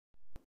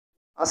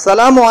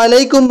আসসালামু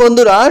আলাইকুম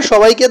বন্ধুরা,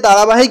 সবাইকে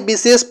ধারাবাহিক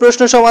বিসিএস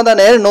প্রশ্ন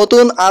সমাধানের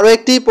নতুন আরও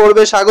একটি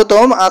পর্বে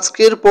স্বাগতম।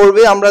 আজকের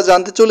পর্বে আমরা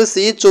জানতে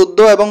চলেছি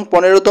 14 এবং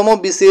 15তম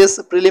বিসিএস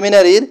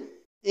প্রিলিমিনারির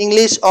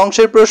ইংলিশ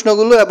অংশের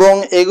প্রশ্নগুলো এবং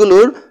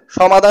এগুলোর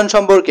সমাধান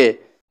সম্পর্কে।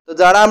 তো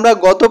যারা আমরা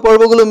গত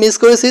পর্বগুলো মিস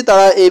করেছি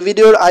তারা এই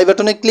ভিডিওর আই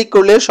বাটনে ক্লিক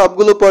করলে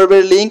সবগুলো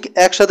পর্বের লিঙ্ক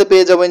একসাথে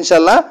পেয়ে যাবো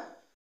ইনশাল্লাহ।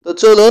 তো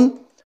চলুন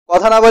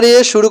কথা না বাড়িয়ে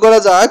শুরু করা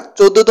যাক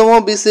 14তম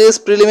বিসিএস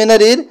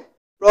প্রিলিমিনারির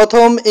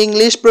প্রথম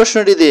ইংলিশ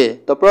প্রশ্নটি দিয়ে।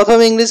 তো প্রথম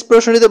ইংলিশ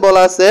প্রশ্নটিতে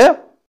বলা আছে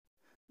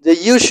যে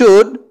you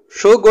should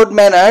show good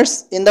manners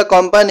in the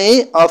company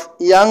of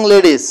young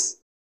ladies,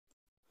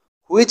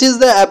 which is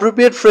the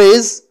appropriate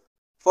phrase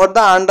for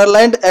the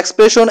underlined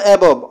expression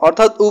above.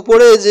 অর্থাৎ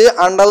উপরে যে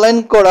আন্ডারলাইন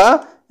করা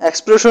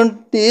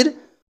এক্সপ্রেশনটির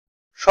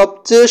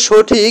সবচেয়ে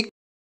সঠিক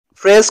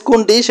ফ্রেজ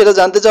কোনটি সেটা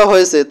জানতে চাওয়া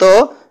হয়েছে। তো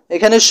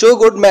এখানে শো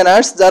গুড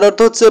ম্যানার্স যার অর্থ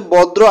হচ্ছে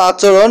ভদ্র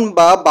আচরণ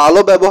বা ভালো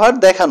ব্যবহার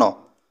দেখানো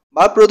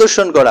বা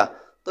প্রদর্শন করা।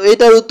 তো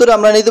এটার উত্তর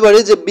আমরা নিতে পারি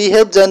যে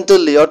বিহেভ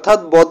জেন্টলি, অর্থাৎ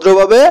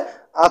ভদ্রভাবে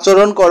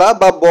আচরণ করা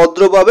বা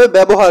ভদ্রভাবে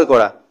ব্যবহার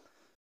করা।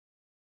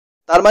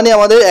 তার মানে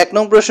আমাদের 1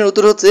 নং প্রশ্নের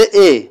উত্তর হচ্ছে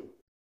এ।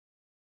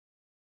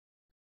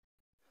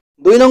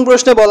 2 নং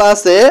প্রশ্নে বলা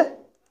আছে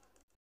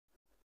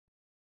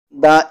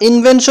The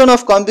invention of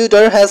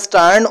computer has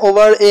turned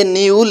over a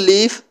new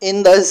leaf in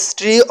the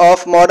history of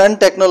modern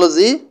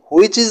technology.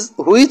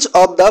 Which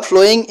of the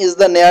following is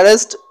the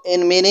nearest in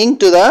meaning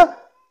to the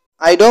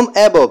item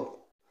above?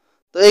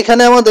 তো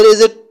এখানে আমাদের এই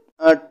যে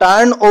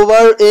turn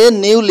over a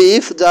new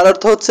leaf যার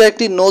অর্থ হচ্ছে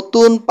একটি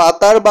নতুন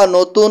পাতার বা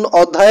নতুন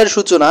অধ্যায়ের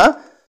সূচনা।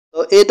 তো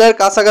এটার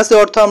কাছাকাছি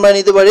অর্থ আমরা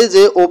নিতে পারি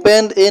যে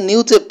ওপেন এ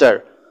নিউ চ্যাপ্টার,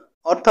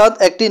 অর্থাৎ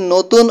একটি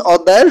নতুন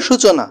অধ্যায়ের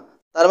সূচনা।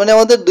 তার মানে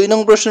আমাদের 2 নং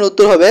প্রশ্নের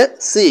উত্তর হবে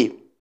সি।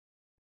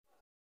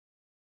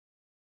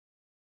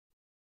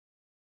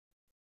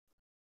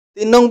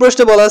 3 নং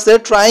প্রশ্নে বলা আছে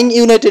trying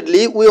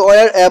unitedly we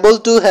were able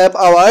to have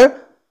our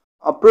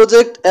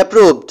project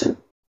approved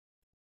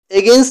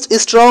against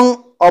strong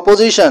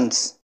অপোজিশনস,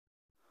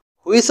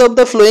 which of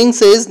the following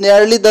Sage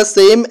nearly the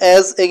same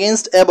as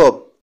against above.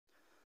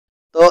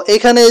 তো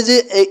এখানে এই যে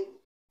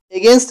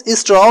এগেইনস্ট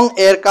স্ট্রং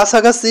এর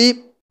কাছাকাছি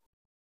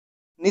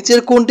নিচের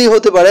কোনটি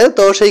হতে পারে?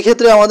 তো সেই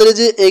ক্ষেত্রে আমাদের এই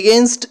যে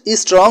এগেইনস্ট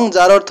স্ট্রং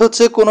যার অর্থ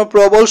হচ্ছে কোনো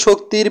প্রবল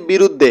শক্তির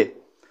বিরুদ্ধে।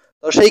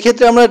 তো সেই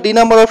ক্ষেত্রে আমরা ডি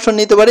নাম্বার অপশন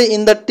নিতে পারি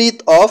ইন দ্য টিথ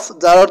অফ,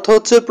 যার অর্থ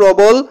হচ্ছে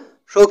প্রবল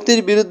শক্তির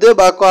বিরুদ্ধে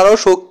বা কারো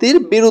শক্তির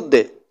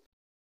বিরুদ্ধে।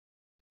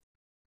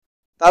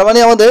 তার মানে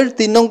আমাদের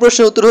 3 নং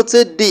প্রশ্নের উত্তর হচ্ছে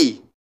ডি।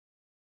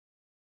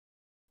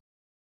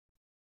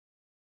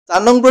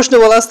 4 নং প্রশ্নে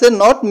বলা আছে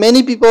not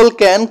many people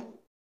can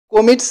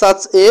commit such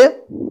a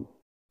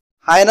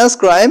হাইনাস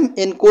crime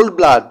in cold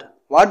blood,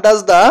 what does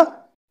the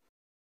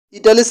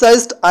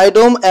italicised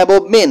item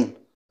above মিন।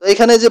 তো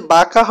এখানে যে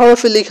বাঁকা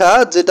হরফে লেখা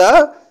যেটা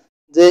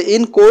যে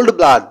in cold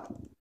blood,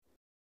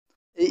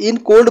 in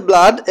cold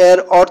blood এর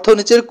অর্থ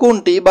নিচের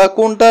কোনটি বা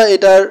কোনটা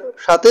এটার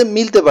সাথে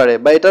মিলতে পারে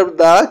বা এটার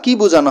দ্বারা কি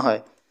বোঝানো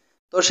হয়?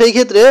 তো সেই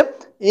ক্ষেত্রে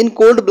ইন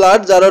কোল্ড ব্লাড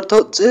যার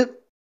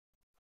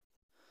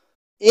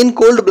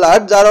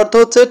অর্থ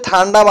হচ্ছে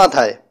ঠান্ডা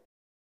মাথায়,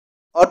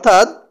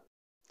 অর্থাৎ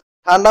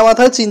ঠান্ডা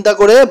মাথায় চিন্তা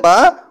করে বা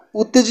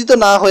উত্তেজিত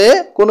না হয়ে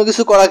কোনো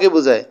কিছু করাকে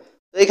বোঝায়।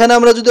 তো এখানে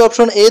আমরা যদি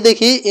অপশন এ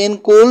দেখি ইন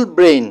কোল্ড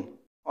ব্রেইন,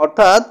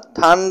 অর্থাৎ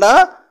ঠান্ডা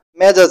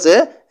মেজাজে,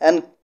 অ্যান্ড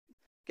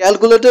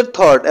ক্যালকুলেটেড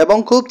থট এবং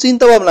খুব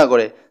চিন্তা ভাবনা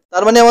করে।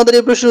 তার মানে আমাদের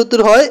এই প্রশ্নের উত্তর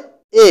হয়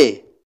এ।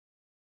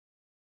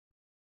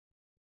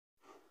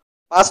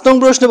 5 নং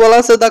প্রশ্নে বলা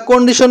আছে the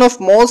condition of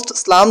most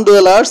slam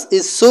dwellers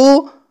is so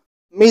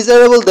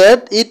miserable that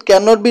it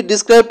can not be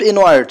described in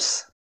words,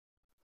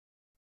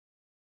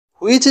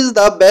 which is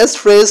the best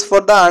phrase for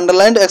the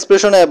underlined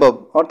expression above.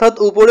 অর্থাৎ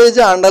উপরে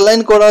যে আন্ডারলাইন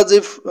করা যে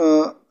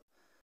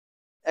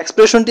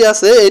এক্সপ্রেশনটি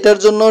আছে এটার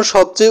জন্য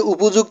সবচেয়ে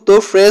উপযুক্ত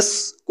ফ্রেজ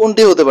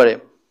কোনটি হতে পারে?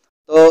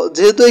 তো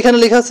যেহেতু এখানে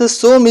লেখা আছে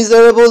সো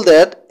মিজারেবল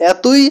দ্যাট,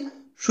 এতই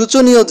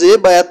শোচনীয় যে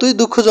বা এতই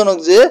দুঃখজনক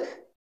যে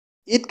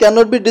ইট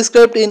cannot B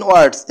described in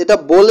words, এটা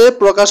বলে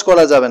প্রকাশ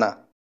করা যাবে না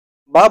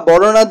বা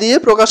বর্ণনা দিয়ে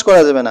প্রকাশ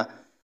করা যাবে না।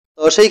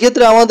 তো সেই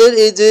ক্ষেত্রে আমাদের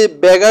এই যে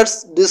ব্যাগার্স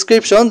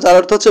ডিসক্রিপশন যার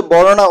অর্থ হচ্ছে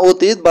বর্ণনা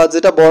অতীত বা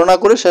যেটা বর্ণনা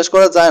করে শেষ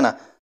করা যায় না।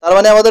 তার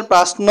মানে আমাদের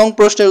 5 নং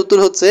প্রশ্নের উত্তর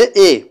হচ্ছে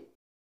এ।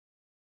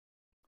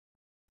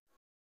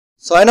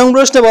 6 নং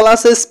প্রশ্নে বলা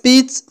আছে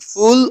speech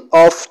full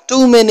of two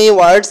many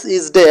words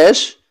is dash.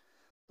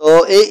 তো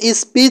এই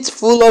speech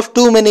full of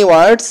two many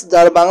words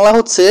যার বাংলা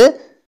হচ্ছে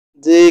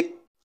যে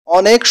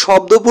অনেক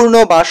শব্দপূর্ণ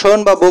ভাষণ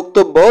বা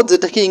বক্তব্য,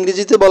 যেটাকে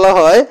ইংরেজিতে বলা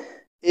হয়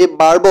এ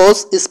ভার্বস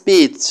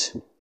স্পিচ।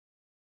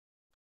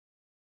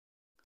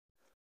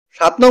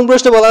 7 নং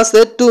প্রশ্নে বলা আছে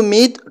to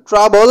meet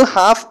trouble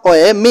half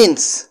way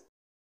means.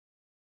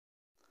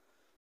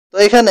 তো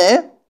এখানে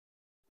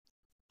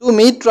টু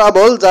মিট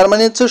ট্রাবল যার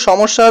মানে হচ্ছে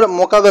সমস্যার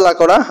মোকাবেলা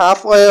করা, হাফ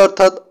ওয়ে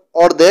অর্থাৎ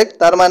অর্ধেক,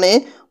 তার মানে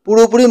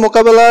পুরোপুরি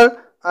মোকাবেলার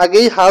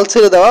আগেই হাল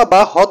ছেড়ে দেওয়া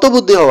বা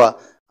হতবুদ্ধি হওয়া।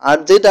 আর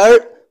যেটার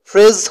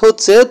ফ্রেজ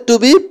হচ্ছে টু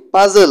বি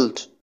পাজলড।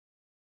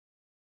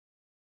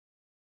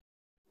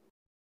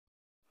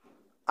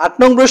 8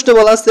 নং প্রশ্নে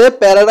বলা আছে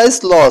paradise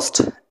lost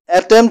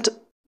attempt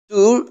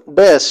to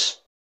dash.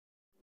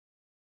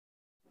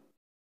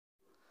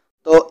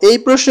 তো এই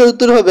প্রশ্নের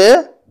উত্তর হবে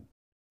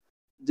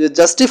যে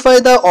justify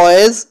the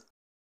ways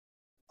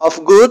of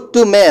good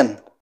to man.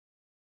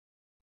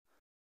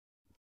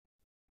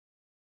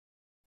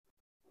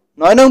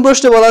 9 নং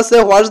প্রশ্নে বলা আছে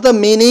what's the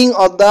meaning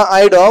of the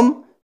idiom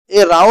A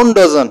round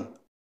dozen.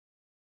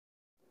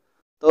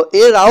 তো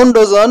এ রাউন্ড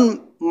ডজন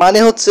মানে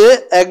হচ্ছে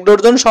এক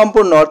ডজন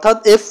সম্পূর্ণ, অর্থাৎ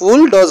এ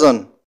ফুল ডজন।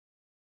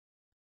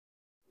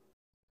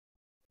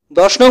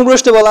 10 নং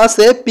প্রশ্নে বলা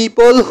আছে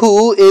people who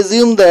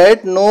assume that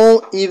no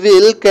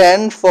evil can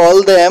fall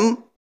them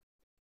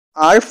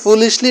are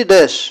ফুলিশলি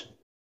dash.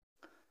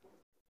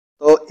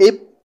 তো এই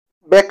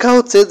ব্যাখ্যা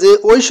হচ্ছে যে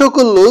ওই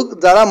সকল লোক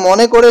যারা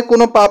মনে করে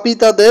কোনো পাপী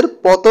তাদের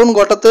পতন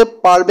ঘটাতে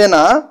পারবে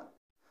না,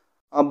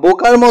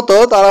 বোকার মতো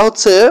তারা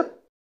হচ্ছে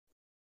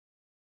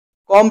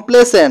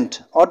কমপ্লেসেন্ট,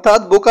 অর্থাৎ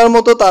বোকার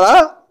মতো তারা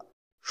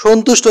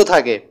সন্তুষ্ট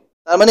থাকে।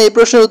 তার মানে এই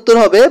প্রশ্নের উত্তর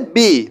হবে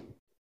বি।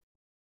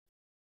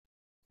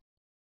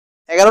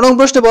 11 নং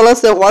প্রশ্নে বলা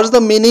আছে what's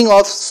the meaning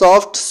of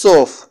soft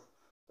সোফ।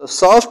 তো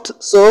সফট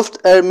সোফ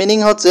এর মিনিং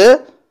হচ্ছে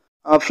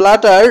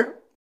ফ্ল্যাটার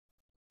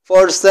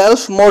ফর সেলফ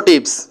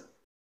মোটিভস।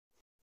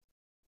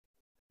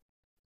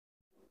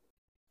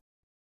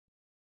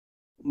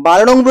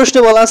 12 নং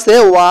প্রশ্নে বলা আছে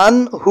one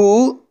who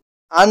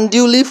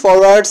আনডিউলি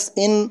forwards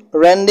in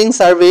rending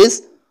service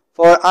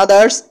for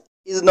others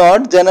is not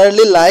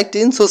generally liked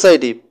in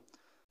society.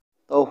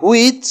 তো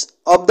which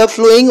of the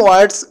following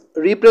words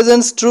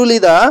represents truly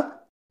the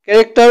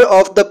character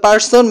of the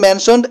person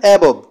mentioned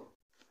above.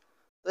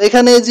 তো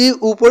এখানে যে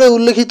উপরে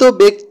উল্লেখিত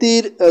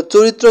ব্যক্তির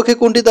চরিত্রকে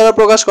কোনটি দ্বারা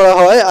প্রকাশ করা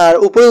হয়, আর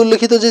উপরে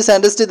উল্লেখিত যে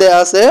সেন্টেন্সটি দেয়া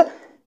আছে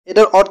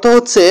এটার অর্থ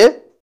হচ্ছে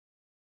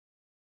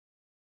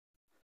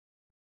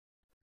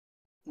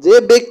যে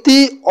ব্যক্তি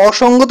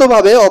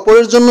অসঙ্গতভাবে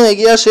অপরের জন্য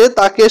এগিয়ে আসে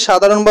তাকে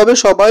সাধারণভাবে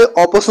সবাই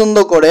অপছন্দ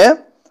করে।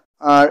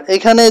 আর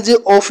এখানে যে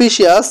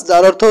অফিসিয়াস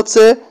যার অর্থ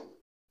হচ্ছে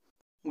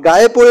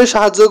গায়ে পড়ে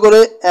সাহায্য করে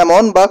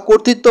এমন বা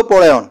কর্তৃত্ব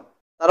পরায়ণ।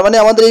 তার মানে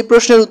আমাদের এই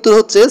প্রশ্নের উত্তর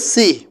হচ্ছে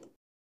সি।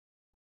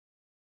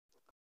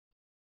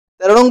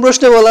 13 নং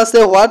প্রশ্নে বলা আছে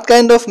what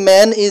kind of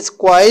man is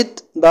quiet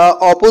the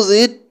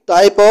opposite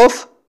type of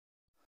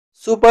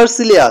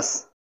সুপারসিলিয়াস।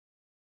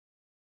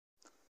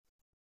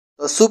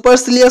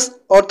 সুপারসিলিয়াস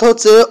অর্থ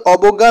হচ্ছে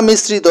অবজ্ঞা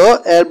মিশ্রিত,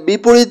 এর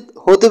বিপরীত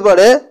হতে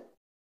পারে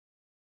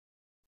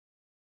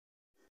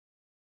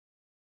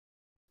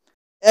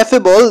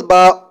এফেবল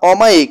বা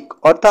অমায়িক,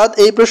 অর্থাৎ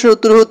এই প্রশ্নের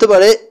উত্তর হতে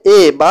পারে এ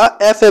বা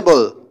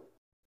এফেবল।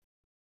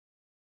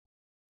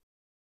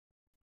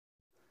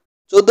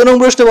 14 নং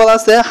প্রশ্নে বলা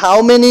আছে how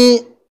many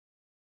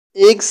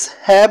eggs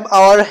have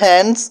our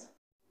hands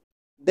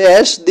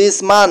dash this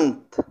month.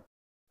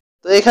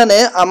 তো এখানে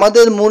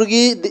আমাদের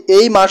মুরগি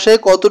এই মাসে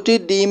কতটি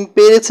ডিম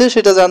পেড়েছে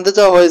সেটা জানতে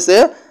চাওয়া হয়েছে,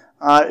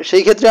 আর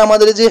সেই ক্ষেত্রে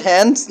আমাদের যে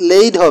হ্যান্ডস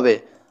লেইড হবে,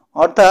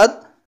 অর্থাৎ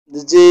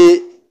যে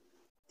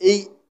এই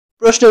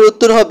প্রশ্নের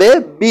উত্তর হবে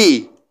বি।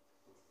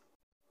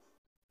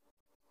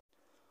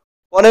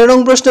 15 নং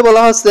প্রশ্নে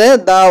বলা হচ্ছে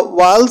the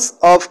walls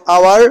of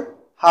our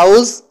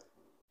house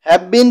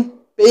have been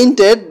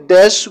painted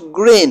dash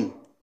green.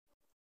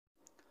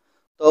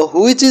 তো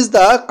which is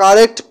the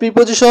correct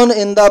preposition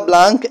in the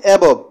blank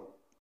above.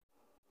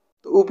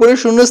 উপরের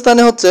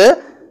শূন্যস্থানে হচ্ছে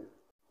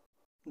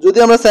যদি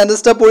আমরা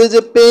সেন্টেন্সটা পড়ি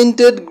যে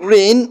পেইন্টেড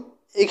গ্রিন,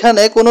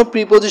 এখানে কোনো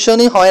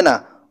প্রিপোজিশনই হয় না,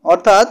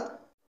 অর্থাৎ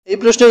এই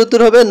প্রশ্নের উত্তর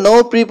হবে নো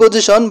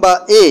প্রিপোজিশন বা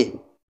এ।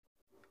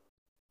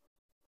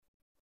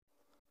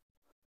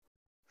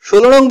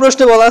 16 নং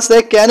প্রশ্নে বলা আছে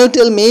can you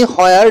tell me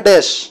where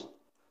dash.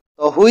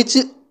 তো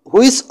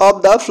which of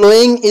the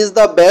following is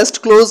the best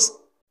close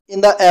in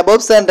the above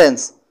sentence.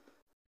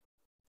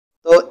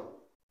 তো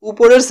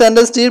উপরের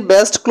সেন্টেন্সটির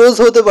বেস্ট ক্লোজ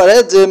হতে পারে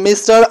যে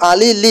মিস্টার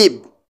আলী লিভ।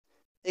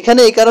 এখানে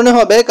এই কারণে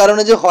হবে কারণ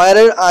যে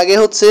হোয়ারের আগে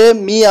হচ্ছে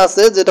মি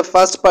আছে যেটা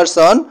ফার্স্ট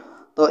পারসন,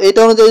 তো এটা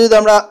অনুযায়ী যদি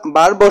আমরা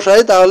ভার্ব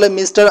বসাই তাহলে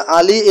মিস্টার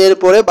আলী এর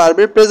পরে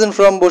ভার্বের প্রেজেন্ট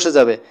ফর্ম বসে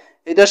যাবে।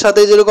 এটার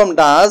সাথে যেরকম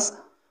ডাজ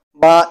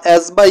বা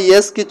এস বা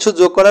ইয়েস কিছু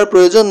যোগ করার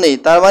প্রয়োজন নেই।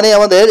 তার মানে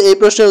আমাদের এই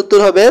প্রশ্নের উত্তর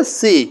হবে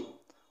সি,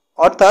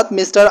 অর্থাৎ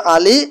মিস্টার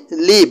আলী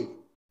লিভ।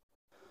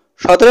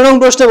 17 নং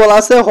প্রশ্নে বলা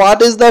আছে what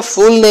is the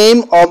full name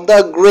of the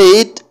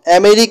great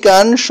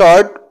American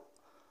short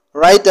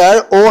writer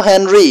O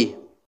Henry.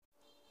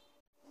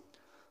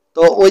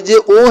 তো ওই যে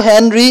ও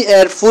হেনরি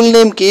এর ফুল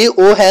নেম কি?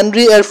 ও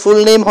হেনরি এর ফুল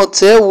নেম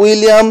হচ্ছে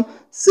উইলিয়াম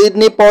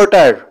সিডনি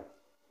পর্টার।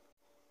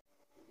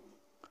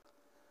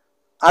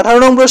 18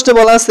 নং প্রশ্নে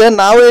বলা আছে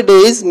নাও এ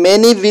days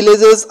many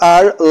villages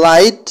are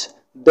light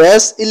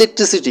dash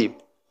electricity.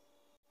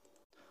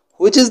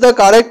 Which is the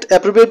correct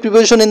appropriate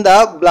preposition in the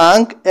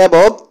blank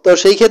above. তো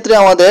সেই ক্ষেত্রে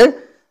আমাদের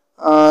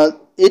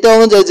এটা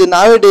অনুযায়ী যে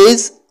নাও এ ডেজ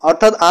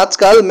অর্থাৎ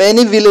আজকাল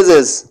মেনি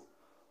ভিলেজেস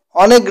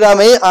অনেক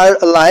গ্রামে আর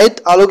লাইট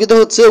আলোকিত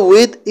হচ্ছে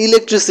উইথ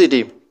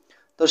ইলেকট্রিসিটি।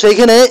 তো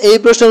সেইখানে এই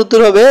প্রশ্নের উত্তর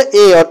হবে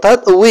এ, অর্থাৎ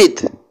উইথ।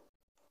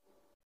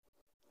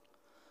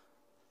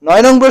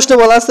 9 নং প্রশ্নে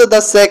বলা আছে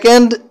the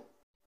second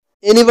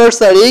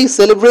anniversary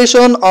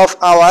celebration of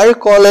our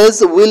college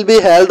will be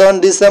held on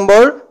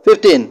December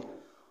 15.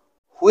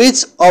 Which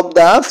of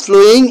the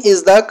following is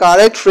the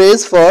correct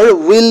phrase for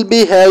will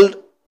be held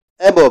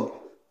above?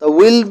 The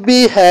will be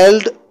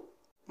held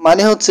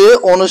মানে হচ্ছে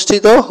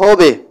অনুষ্ঠিত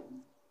হবে।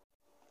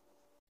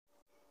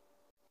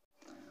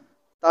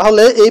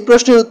 তাহলে এই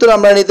প্রশ্নের উত্তর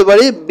আমরা নিতে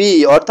পারি বি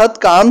অর্থাৎ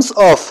কামস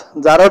অফ,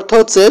 যার অর্থ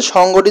হচ্ছে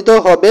সংগঠিত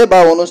হবে বা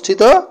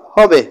অনুষ্ঠিত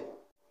হবে।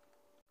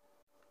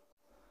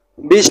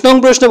 20 নং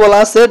প্রশ্নে বলা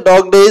আছে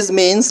ডগ ডেজ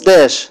মিন্স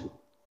ড্যাশ।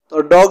 তো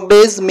ডগ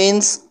ডেজ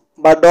মিন্স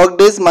বা ডগ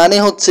ডেজ মানে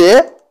হচ্ছে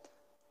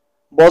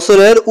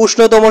বছরের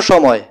উষ্ণতম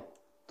সময়।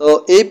 তো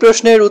এই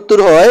প্রশ্নের উত্তর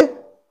হয়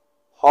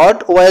হট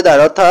ওয়েদার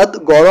অর্থাৎ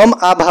গরম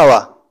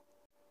আবহাওয়া।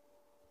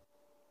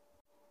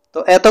 তো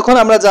এতক্ষণ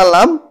আমরা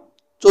জানলাম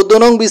 14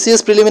 নং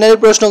বিসিএস প্রিলিমিনারি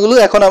প্রশ্নগুলো,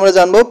 এখন আমরা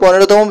জানবো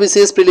 15তম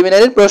বিসিএস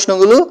প্রিলিমিনারির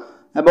প্রশ্নগুলো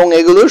এবং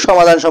এগুলোর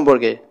সমাধান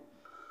সম্পর্কে।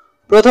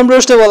 প্রথম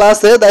প্রশ্নে বলা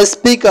আছে the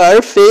speaker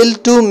fail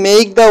to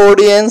make the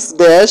audience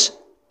dash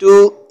to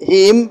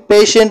him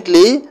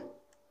patiently,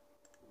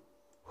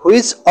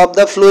 which of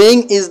the following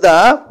is the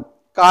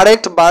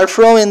correct bar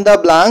from in the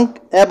blank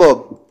above.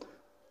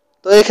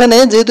 তো এখানে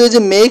যেহেতু এই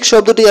যে মেক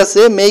শব্দটি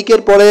আছে,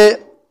 মেকের পরে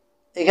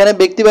এখানে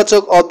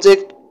ব্যক্তিবাচক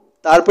অবজেক্ট,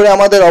 তারপরে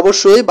আমাদের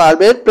অবশ্যই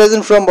ভার্বের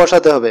প্রেজেন্ট ফর্ম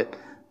বসাতে হবে।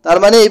 তার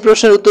মানে এই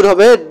প্রশ্নের উত্তর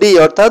হবে ডি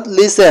অর্থাৎ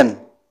লিসেন।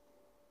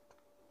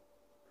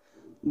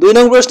 2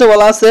 নং প্রশ্নে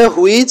বলা আছে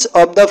which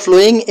of the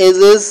following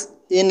edges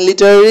in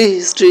Literary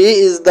history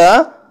is the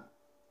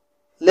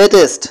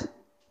latest.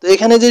 তো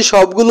এখানে যে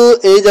সবগুলো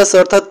এজ আছে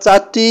অর্থাৎ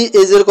 4টি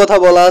এজের কথা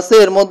বলা আছে,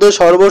 এর মধ্যে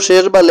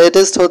সর্বশেষ বা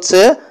লেটেস্ট হচ্ছে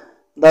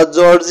দ্য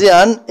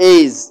জর্জিয়ান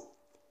এজ।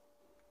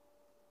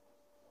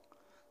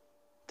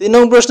 3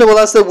 নং প্রশ্নে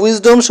বলা আছে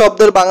উইজডম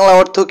শব্দের বাংলা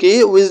অর্থ কি।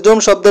 উইজডম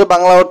শব্দের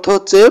বাংলা অর্থ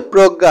হচ্ছে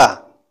প্রজ্ঞা।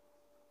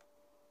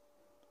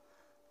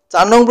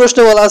 4 নং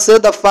প্রশ্নে বলা আছে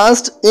the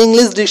first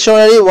English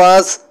dictionary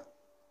was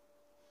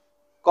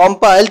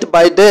compiled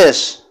by dash.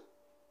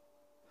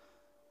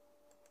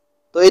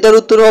 তো এটার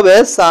উত্তর হবে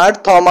স্যার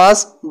থমাস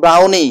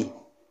ব্রাউনি।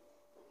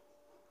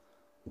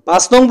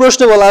 5 নং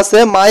প্রশ্নে বলা আছে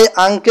my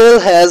uncle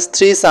has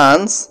 3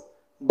 sons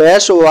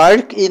dash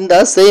work in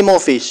the same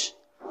office,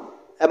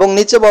 এবং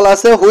নিচে বলা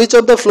আছে which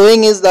of the following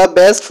is the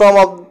best form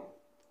of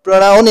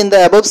pronoun in the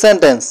above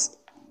sentence.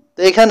 তো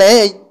এখানে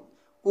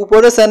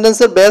উপরে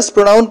সেন্টেন্সের বেস্ট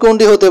প্রোনাউন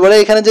কোনটি হতে পারে,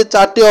 এখানে যে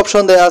 4টি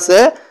অপশন দেওয়া আছে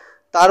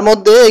তার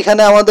মধ্যে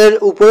এখানে আমাদের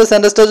উপরে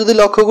সেন্টেন্সটা যদি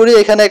লক্ষ্য করি,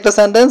 এখানে একটা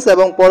সেন্টেন্স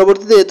এবং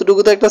পরবর্তীতে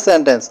এতটুকুতে একটা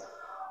সেন্টেন্স,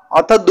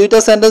 অর্থাৎ 2টা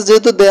সেন্টেন্স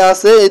যেহেতু দেওয়া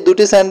আছে, এই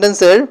 2টি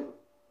সেন্টেন্সের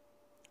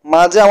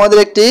মাঝে আমাদের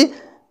একটি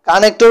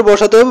কানেক্টর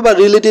বসাতে হবে বা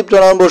রিলেটিভ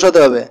প্রোনাউন বসাতে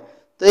হবে।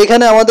 তো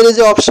এখানে আমাদের এই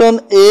যে অপশন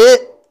এ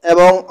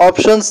এবং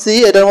অপশন সি,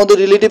 এটার মধ্যে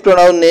রিলেটিভ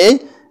প্রোনাউন নেই,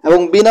 এবং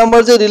বি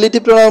নাম্বার যে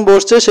রিলেটিভ প্রোনাউন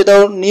বসছে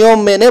সেটাও নিয়ম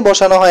মেনে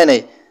বসানো হয়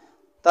নাই।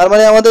 তার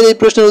মানে আমাদের এই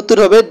প্রশ্নের উত্তর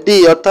হবে ডি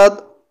অর্থাৎ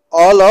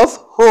অল অফ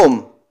হোম।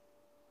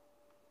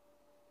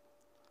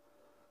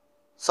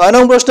 6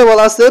 নং প্রশ্নে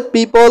বলা আছে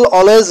people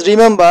always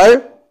remember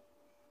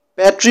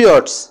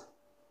Patriots,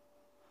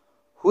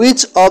 which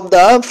of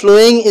the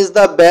following is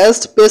the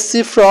best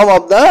passive form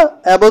of the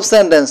above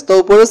sentence. তো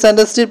উপরের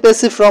সেন্টেন্সটির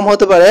প্যাসিভ ফর্ম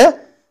হতে পারে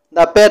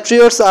the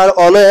Patriots are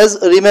always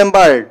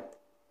remembered.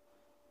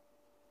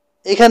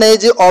 এখানে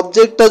যে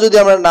অবজেক্টটা যদি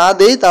আমরা না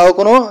দেই, তাও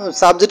কোনো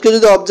সাবজেক্টকে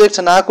যদি অবজেক্ট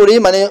না করি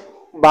মানে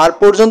বার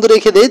পর্যন্ত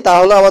রেখে দেই,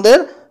 তাহলে আমাদের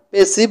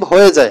প্যাসিভ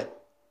হয়ে যায়।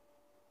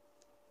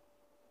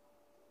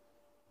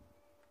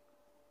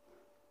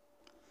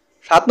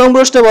 7 নং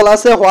প্রশ্নে বলা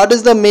আছে what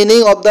is the meaning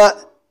of the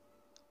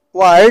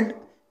word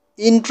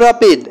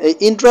Intrepid. এই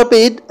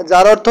ইন্ট্রাপিড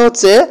যার অর্থ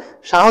হচ্ছে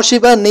সাহসী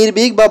বা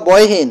নির্ভীক বা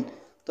ভয়হীন,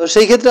 তো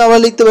সেই ক্ষেত্রে আমরা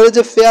লিখতে পারি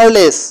যে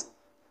ফেয়ারলেস,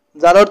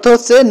 যার অর্থ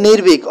হচ্ছে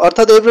নির্ভীক,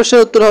 অর্থাৎ এই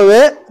প্রশ্নের উত্তর হবে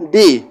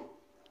ডি।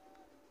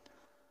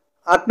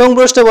 8 নং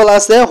প্রশ্নে বলা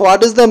আছে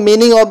what is the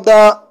meaning of the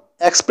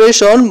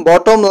expression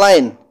bottom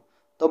line.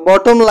 তো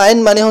বটম লাইন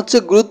মানে হচ্ছে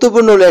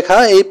গুরুত্বপূর্ণ রেখা,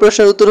 এই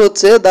প্রশ্নের উত্তর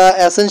হচ্ছে দ্য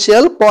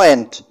এসেনশিয়াল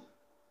পয়েন্ট।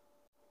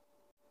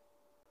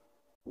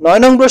 9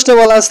 নং প্রশ্নে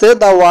বলা আছে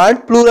দ্য ওয়ার্ড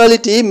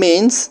প্লুরালিটি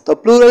মিনস। তো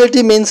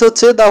প্লুরালিটি মিনস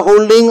হচ্ছে the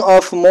holding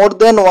of more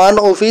then one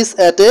office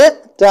at a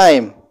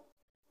time.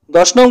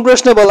 10 নং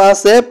প্রশ্নে বলা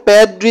আছে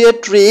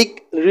প্যাডিয়াট্রিক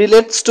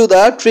relates to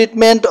the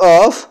treatment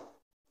of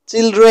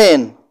children,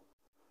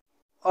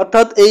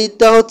 অর্থাৎ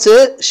এইটা হচ্ছে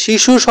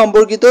শিশু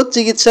সম্পর্কিত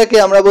চিকিৎসাকে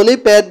আমরা বলি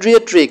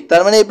প্যাডিয়াট্রিক।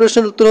 তার মানে এই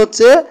প্রশ্নের উত্তর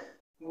হচ্ছে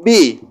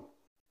B.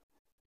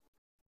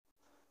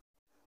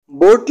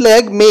 Boat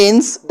leg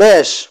means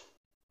dash.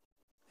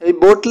 এই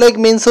বোট লেগ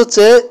মিনস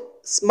হচ্ছে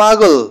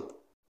স্মাগল,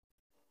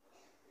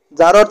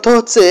 যার অর্থ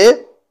হচ্ছে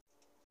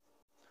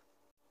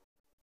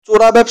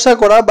চোরা ব্যবসা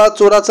করা বা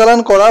চোরাচালান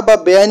করা বা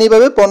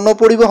বেআইনিভাবে পণ্য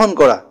পরিবহন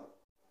করা।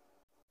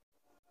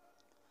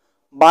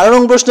 12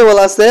 নং প্রশ্নে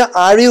বলা আছে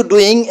are you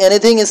doing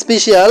anything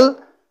special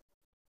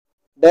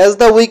dash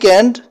the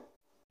weekend.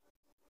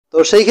 তো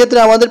সেই ক্ষেত্রে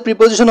আমাদের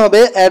প্রিপোজিশন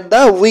হবে অ্যাট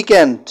দ্য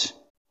উইকেন্ড।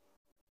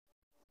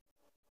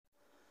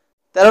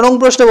 13 নং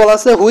প্রশ্নে বলা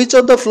আছে which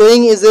of the following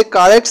is a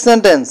correct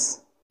sentence.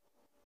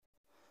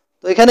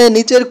 তো এখানে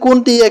নিচের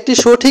কোনটি একটি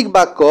সঠিক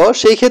বাক্য,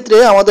 সেই ক্ষেত্রে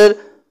আমাদের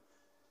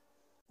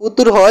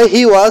উত্তর হয়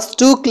হি ওয়াজ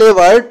too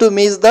clever to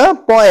miss the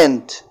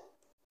point.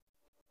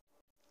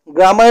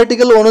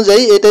 Grammatical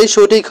অনুযায়ী এটাই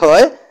সঠিক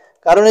হয়,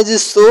 কারণ এই যে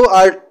সো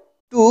আর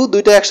টু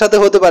দুইটা একসাথে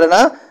হতে পারে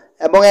না,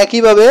 এবং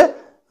একইভাবে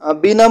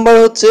বি নাম্বার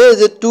হচ্ছে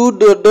যে টু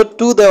ডট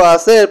টু দেওয়া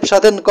আছে, এর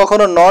সাথে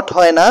কখনো নট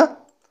হয় না।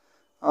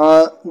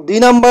 ডি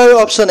নাম্বার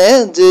অপশনে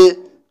যে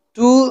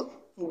টু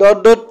ডট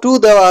ডট টু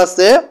দেওয়া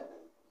আছে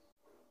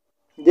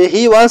যে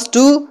হি ওয়াজ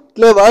too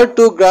clever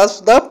two grasp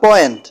the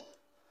point.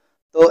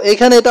 তো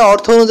এখানে এটা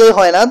অর্থ অনুযায়ী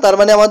হয় না, তার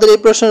মানে আমাদের এই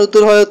প্রশ্নের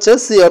উত্তর হয় হচ্ছে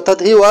সি, অর্থাৎ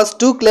হি ওয়াজ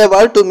too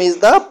clever to miss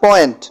the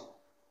point.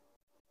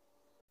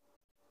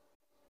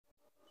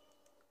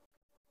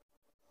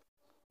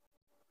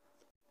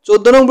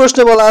 14 নং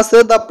প্রশ্নে বলা আছে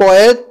দ্য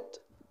পোয়েট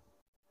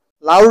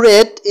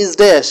লাউরেট ইজ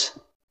ড্যাশ।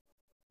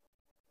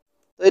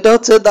 তো এটা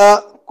হচ্ছে the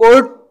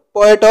court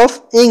poet of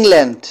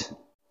England.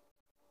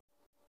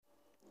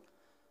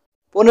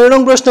 15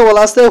 নং প্রশ্নে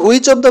বলা আছে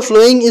which of the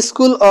following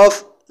school of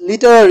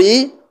Literary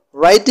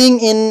writing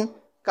in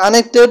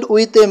connected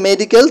with a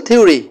medical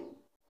theory.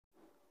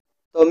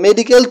 তো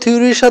মেডিকেল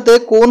থিওরির সাথে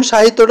কোন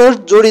সাহিত্যটা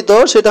জড়িত,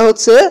 সেটা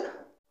হচ্ছে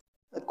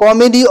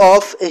কমেডি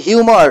অফ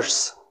হিউমার্স।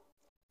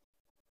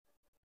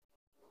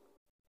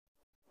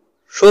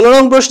 16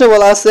 নং প্রশ্নে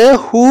বলা আছে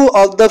হু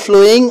of the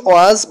following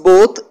was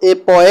both a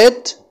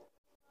poet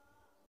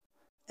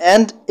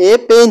and a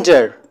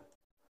painter.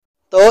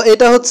 তো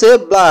এটা হচ্ছে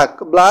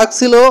ব্ল্যাক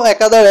ছিল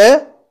একাধারে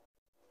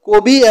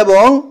কবি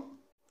এবং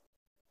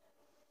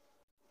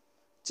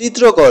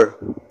চিত্রকর।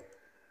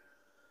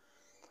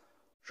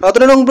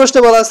 17 নং প্রশ্নে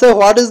বলা আছে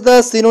what is the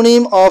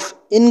synonym of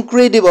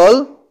incredible.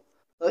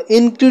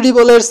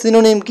 ইনক্রেডিবলের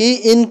synonym কি?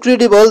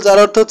 ইনক্রেডিবল যার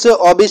অর্থ হচ্ছে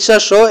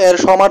অবিশ্বাস্য, এর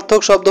সমার্থক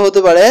শব্দ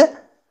হতে পারে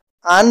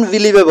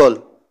আনবিলিভেবল,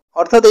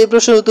 অর্থাৎ এই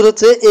প্রশ্নের উত্তর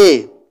হচ্ছে এ।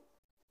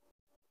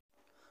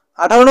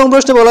 18 নং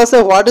প্রশ্নে বলা আছে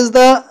what is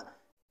the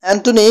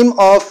antonym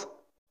of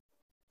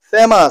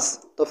famous.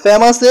 তো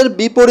ফেমাসের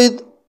বিপরীত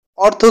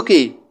অর্থ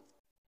কি?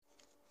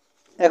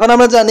 এখন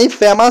আমরা জানি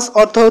ফেমাস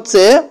অর্থ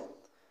হচ্ছে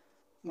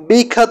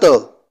বিখ্যাত,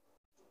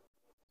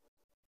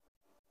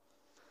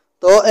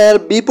 তো এর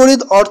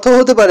বিপরীত অর্থ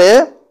হতে পারে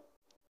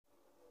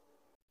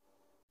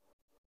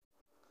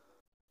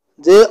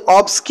যে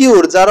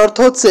অবস্কিউর, যার অর্থ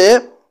হচ্ছে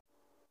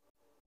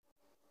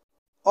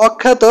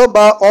অখ্যাত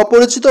বা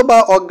অপরিচিত বা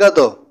অজ্ঞাত।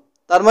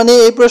 তার মানে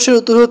এই প্রশ্নের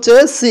উত্তর হচ্ছে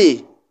সি।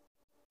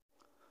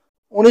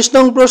 19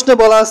 নং প্রশ্নে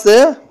বলা আছে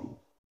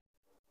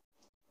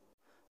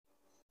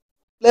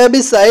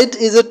প্লেবিসাইট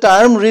is a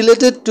term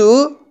related to.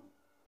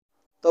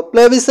 তো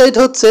প্লেবিসাইট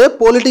হচ্ছে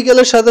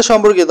পলিটিক্যালের সাথে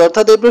সম্পর্কিত,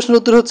 অর্থাৎ এই প্রশ্নের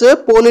উত্তর হচ্ছে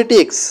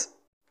পলিটিক্স।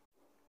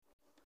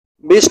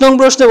 20 নং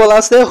প্রশ্নে বলা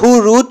আছে হু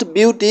root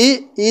beauty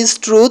is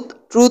truth,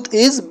 truth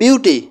is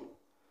beauty.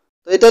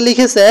 তো এটা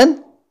লিখেছেন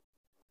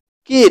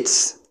কিটস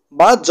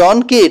বা জন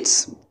কিটস।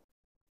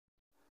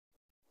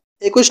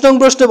 21 নং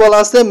প্রশ্নে বলা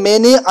আছে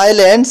many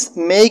islands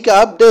make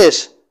up dash.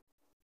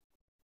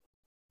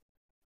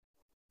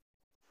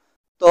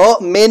 তো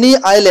মেনি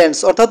আইল্যান্ডস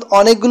অর্থাৎ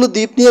অনেকগুলো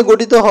দ্বীপ নিয়ে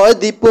গঠিত হয়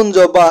দ্বীপপুঞ্জ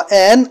বা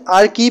অ্যান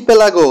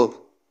আর্কিপেলাগো।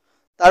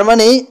 তার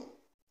মানে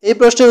এই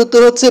প্রশ্নের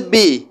উত্তর হচ্ছে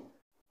বি।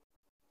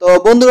 তো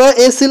বন্ধুরা,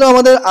 এই ছিল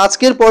আমাদের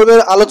আজকের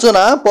পর্বের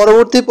আলোচনা।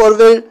 পরবর্তী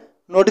পর্বের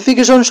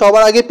নোটিফিকেশন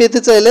সবার আগে পেতে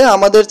চাইলে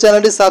আমাদের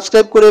চ্যানেলটি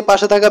সাবস্ক্রাইব করে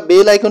পাশে থাকা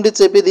বেল আইকনটি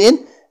চেপে দিন।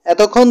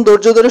 এতক্ষণ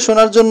ধৈর্য ধরে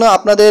শোনার জন্য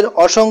আপনাদের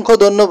অসংখ্য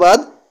ধন্যবাদ।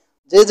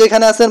 যে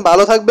যেখানে আছেন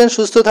ভালো থাকবেন,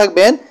 সুস্থ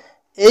থাকবেন,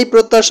 এই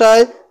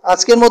প্রত্যাশায়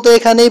আজকের মতো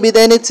এখানেই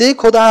বিদায় নিচ্ছি।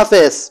 খোদা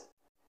হাফেজ।